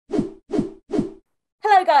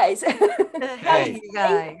Hello, guys. Hey, you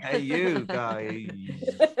guys. Hey, you guys.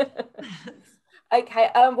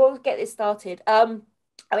 Okay, we'll get this started. I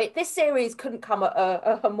mean, this series couldn't come at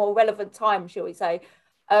a more relevant time, shall we say,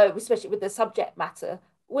 especially with the subject matter.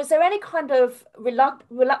 Was there any kind of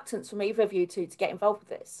reluctance from either of you to get involved with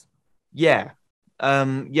this? Yeah.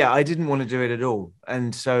 I didn't want to do it at all.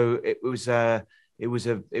 And so it was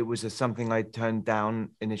something I turned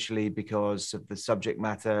down initially because of the subject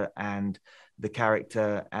matter and the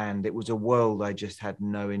character, and it was a world I just had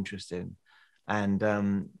no interest in. And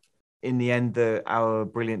in the end, our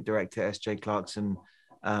brilliant director, S.J. Clarkson,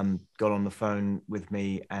 got on the phone with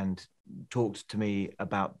me and talked to me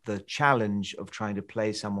about the challenge of trying to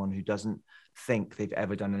play someone who doesn't think they've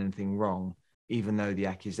ever done anything wrong, even though the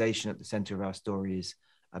accusation at the center of our story is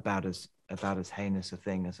about as heinous a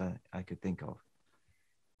thing as I could think of.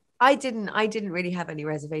 I didn't really have any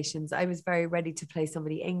reservations. I was very ready to play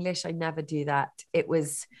somebody English. I never do that. It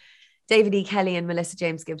was David E. Kelley and Melissa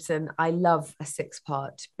James Gibson. I love a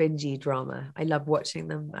 6-part bingey drama. I love watching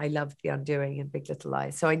them. I loved The Undoing and Big Little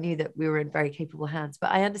Lies. So I knew that we were in very capable hands.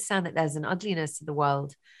 But I understand that there's an ugliness to the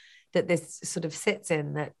world that this sort of sits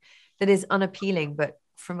in that is unappealing, but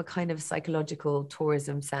from a kind of psychological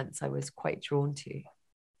tourism sense, I was quite drawn to.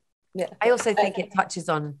 Yeah. I also think it touches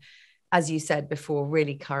on, as you said before,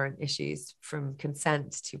 really current issues from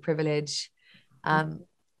consent to privilege.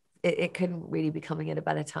 It couldn't really be coming at a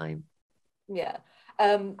better time. Yeah.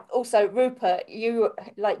 Also, Rupert, you,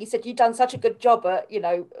 like you said, you've done such a good job at,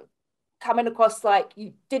 coming across like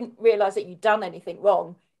you didn't realize that you'd done anything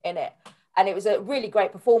wrong in it. And it was a really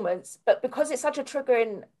great performance. But because it's such a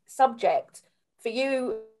triggering subject for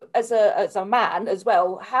you as a man as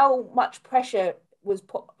well, how much pressure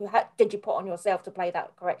did you put on yourself to play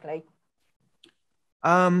that correctly?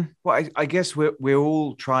 Well, I guess we're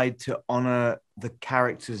all tried to honor the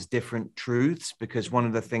characters' different truths, because one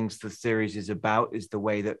of the things the series is about is the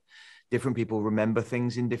way that different people remember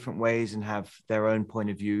things in different ways and have their own point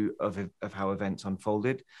of view of how events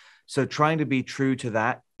unfolded. So trying to be true to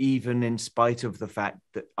that, even in spite of the fact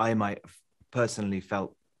that I might have personally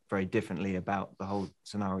felt very differently about the whole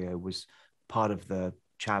scenario, was part of the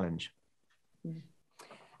challenge.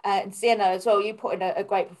 And Sienna as well, you put in a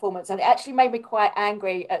great performance, and it actually made me quite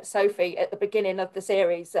angry at Sophie at the beginning of the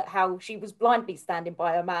series, at how she was blindly standing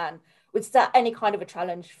by her man. Was that any kind of a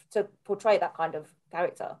challenge to portray that kind of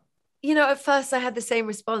character? At first I had the same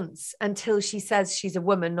response until she says she's a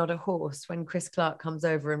woman, not a horse, when Chris Clark comes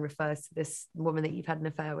over and refers to this woman that you've had an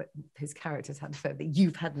affair with, whose character's had an affair, that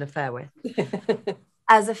you've had an affair with,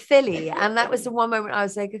 as a filly. And that was the one moment I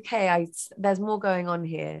was like, okay, there's more going on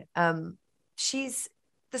here.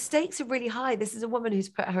 The stakes are really high. This is a woman who's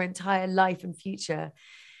put her entire life and future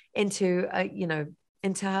into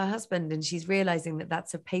her husband, and she's realizing that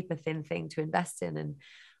that's a paper thin thing to invest in. And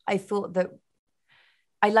I thought that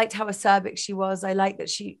I liked how acerbic she was. I liked that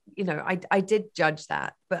she, I did judge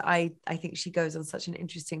that, but I think she goes on such an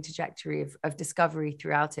interesting trajectory of discovery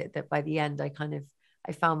throughout it, that by the end I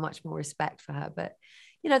found much more respect for her. But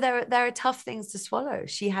there are tough things to swallow.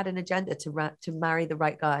 She had an agenda to marry the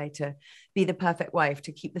right guy, to be the perfect wife,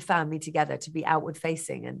 to keep the family together, to be outward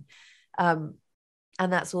facing. And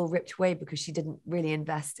that's all ripped away because she didn't really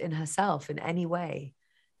invest in herself in any way.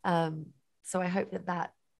 So I hope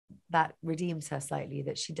that redeems her slightly,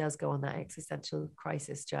 that she does go on that existential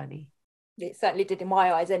crisis journey. It certainly did in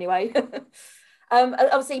my eyes anyway.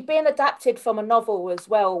 Obviously being adapted from a novel as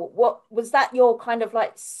well, what was that your kind of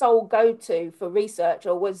like sole go-to for research,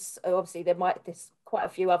 or was obviously there's quite a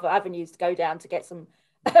few other avenues to go down to get some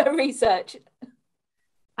research?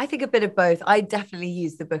 I think a bit of both. I definitely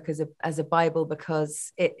use the book as a Bible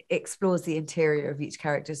because it explores the interior of each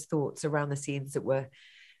character's thoughts around the scenes that were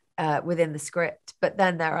within the script. But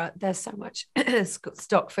then there's so much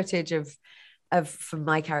stock footage of from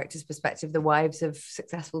my character's perspective, the wives of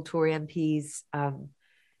successful Tory MPs, and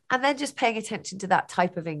then just paying attention to that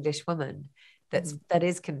type of English woman that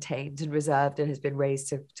is contained and reserved and has been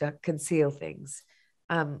raised to conceal things.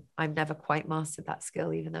 I've never quite mastered that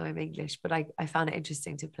skill, even though I'm English, but I found it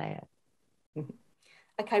interesting to play it.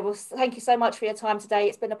 Okay, well, thank you so much for your time today.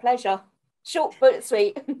 It's been a pleasure. Short but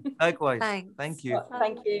sweet. Likewise. Thanks. Thank you.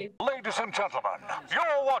 Thank you. Ladies and gentlemen,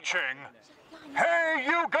 you're watching Hey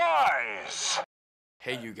You Guys!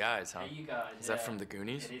 Hey You Guys, huh? Hey You Guys. Is that from the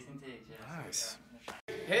Goonies? It is indeed, yes. Nice.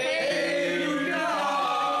 Hey